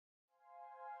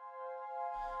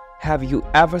Have you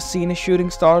ever seen a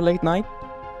shooting star late night?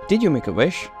 Did you make a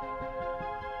wish?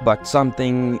 But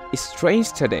something is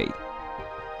strange today.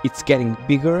 It's getting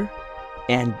bigger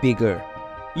and bigger.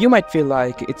 You might feel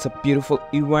like it's a beautiful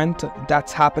event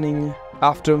that's happening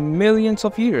after millions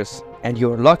of years, and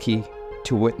you're lucky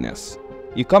to witness.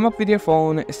 You come up with your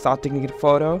phone, start taking a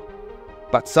photo,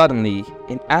 but suddenly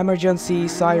an emergency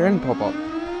siren pop up.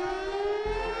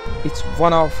 It's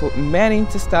one of many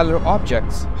interstellar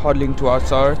objects hurtling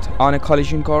towards Earth on a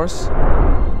collision course.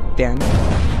 Then,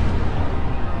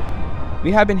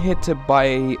 we have been hit by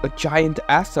a giant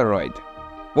asteroid.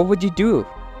 What would you do?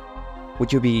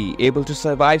 Would you be able to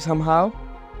survive somehow?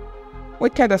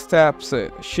 What kind of steps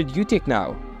should you take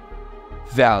now?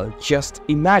 Well, just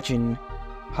imagine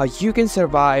how you can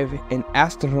survive an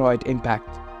asteroid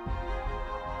impact.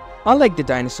 Unlike the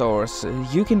dinosaurs,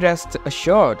 you can rest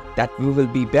assured that we will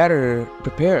be better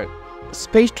prepared.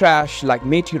 Space trash like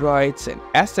meteoroids and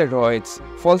asteroids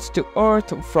falls to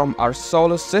Earth from our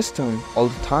solar system all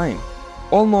the time.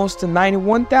 Almost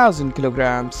 91,000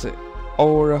 kilograms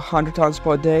or 100 tons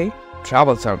per day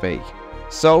travels our way.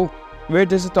 So, where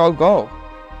does it all go?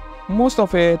 Most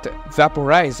of it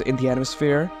vaporizes in the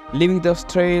atmosphere, leaving those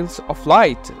trails of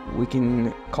light. We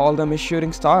can call them a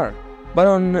shooting star. But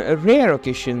on rare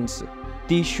occasions,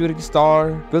 the shooting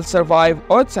star will survive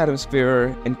Earth's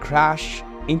atmosphere and crash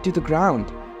into the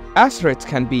ground. Asteroids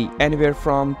can be anywhere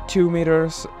from 2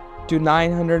 meters to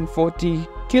 940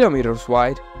 kilometers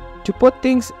wide. To put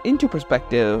things into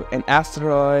perspective, an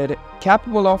asteroid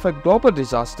capable of a global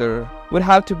disaster would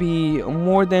have to be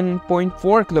more than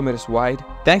 0.4 kilometers wide.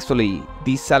 Thankfully,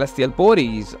 these celestial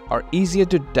bodies are easier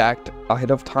to detect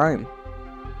ahead of time.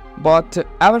 But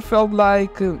ever felt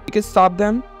like you could stop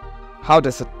them? How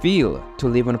does it feel to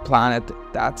live on a planet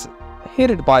that's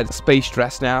hit by the space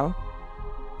stress now?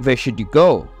 Where should you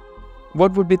go?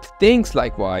 What would be the things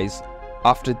likewise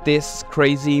after this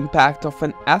crazy impact of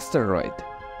an asteroid?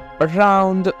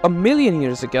 Around 1 million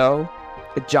years ago,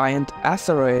 a giant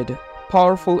asteroid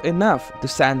powerful enough to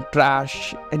send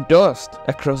trash and dust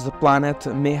across the planet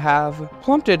may have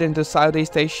plummeted into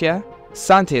Southeast Asia.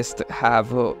 Scientists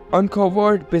have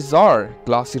uncovered bizarre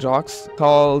glassy rocks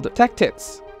called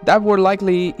tectites that were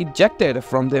likely ejected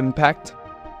from the impact.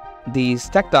 These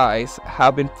tectites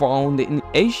have been found in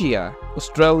Asia,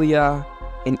 Australia,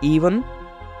 and even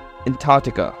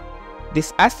Antarctica.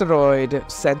 This asteroid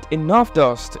sent enough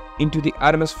dust into the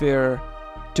atmosphere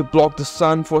to block the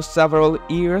sun for several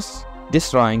years,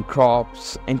 destroying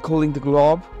crops and cooling the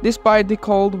globe. Despite the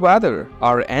cold weather,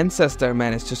 our ancestors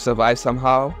managed to survive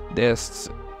somehow this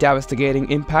devastating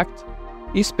impact.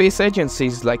 Space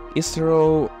agencies like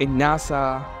ISRO and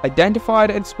NASA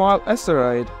identified a small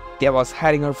asteroid that was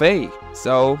heading our way.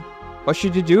 So, what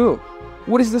should you do?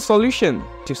 What is the solution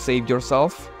to save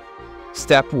yourself?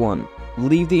 Step 1.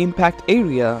 Leave the impact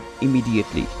area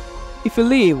immediately. If you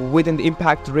live within the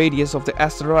impact radius of the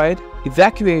asteroid,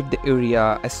 evacuate the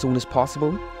area as soon as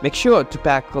possible. Make sure to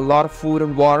pack a lot of food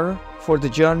and water for the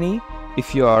journey.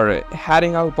 If you are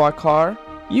heading out by car,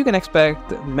 you can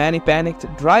expect many panicked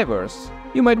drivers.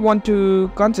 You might want to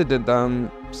consider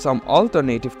them some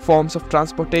alternative forms of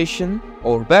transportation,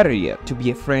 or better yet, to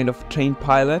be a friend of a trained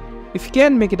pilot. If you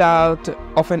can't make it out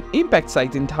of an impact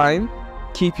site in time,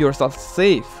 keep yourself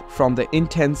safe from the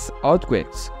intense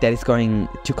earthquakes that is going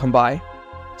to come by.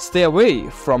 Stay away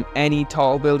from any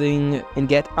tall building and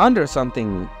get under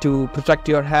something to protect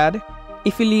your head.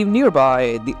 If you live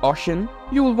nearby the ocean,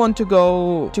 you will want to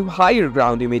go to higher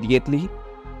ground immediately.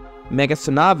 Mega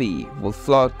tsunami will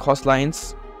flood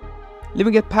coastlines,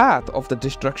 leaving a path of the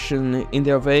destruction in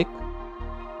their wake.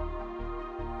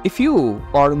 If you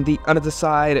are on the other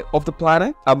side of the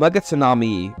planet, a mega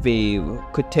tsunami wave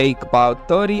could take about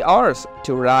 30 hours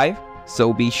to arrive,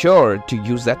 so be sure to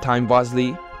use that time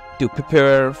wisely to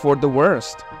prepare for the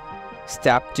worst.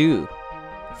 Step 2.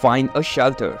 Find a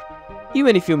shelter.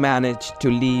 Even if you manage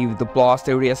to leave the blast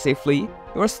area safely,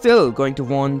 you are still going to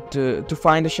want to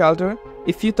find a shelter.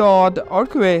 If you thought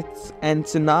earthquakes and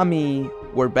tsunami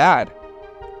were bad,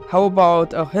 how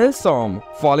about a hailstorm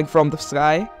falling from the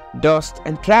sky? Dust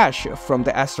and trash from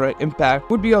the asteroid impact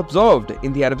would be absorbed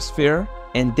in the atmosphere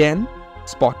and then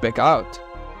spat back out,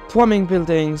 forming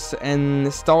buildings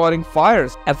and starting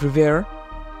fires everywhere.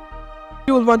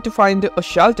 You will want to find a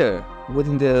shelter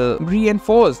within the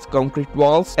reinforced concrete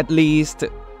walls at least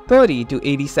 30 to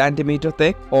 80 centimeter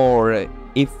thick, or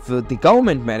if the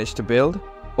government managed to build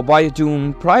a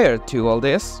biodome prior to all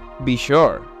this, be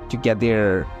sure to get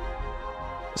there.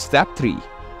 Step 3.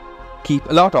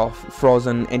 Keep a lot of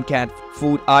frozen and canned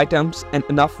food items and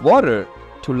enough water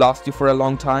to last you for a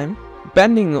long time.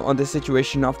 Depending on the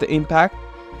situation of the impact,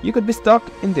 You could be stuck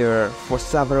in there for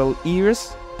several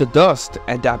years. The dust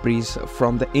and debris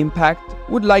from the impact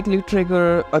would likely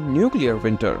trigger a nuclear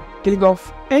winter, killing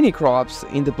off any crops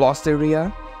in the blast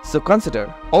area. So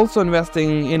consider also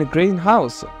investing in a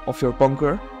greenhouse of your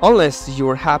bunker, unless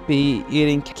you're happy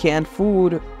eating canned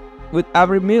food with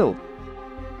every meal.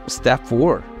 Step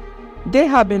 4. There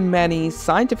have been many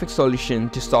scientific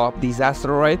solutions to stop these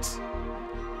asteroids.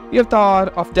 You have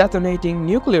thought of detonating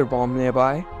nuclear bombs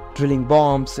nearby, drilling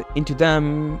bombs into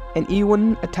them, and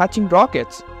even attaching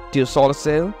rockets to a solar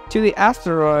sail to the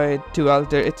asteroid to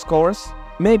alter its course.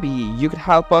 Maybe you could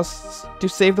help us to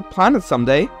save the planet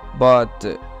someday. But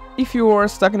if you are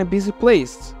stuck in a busy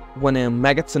place when a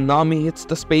mega tsunami hits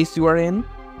the space you are in,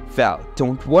 well,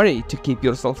 don't worry to keep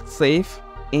yourself safe,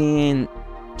 and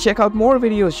check out more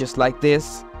videos just like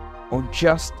this on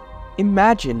Just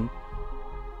Imagine.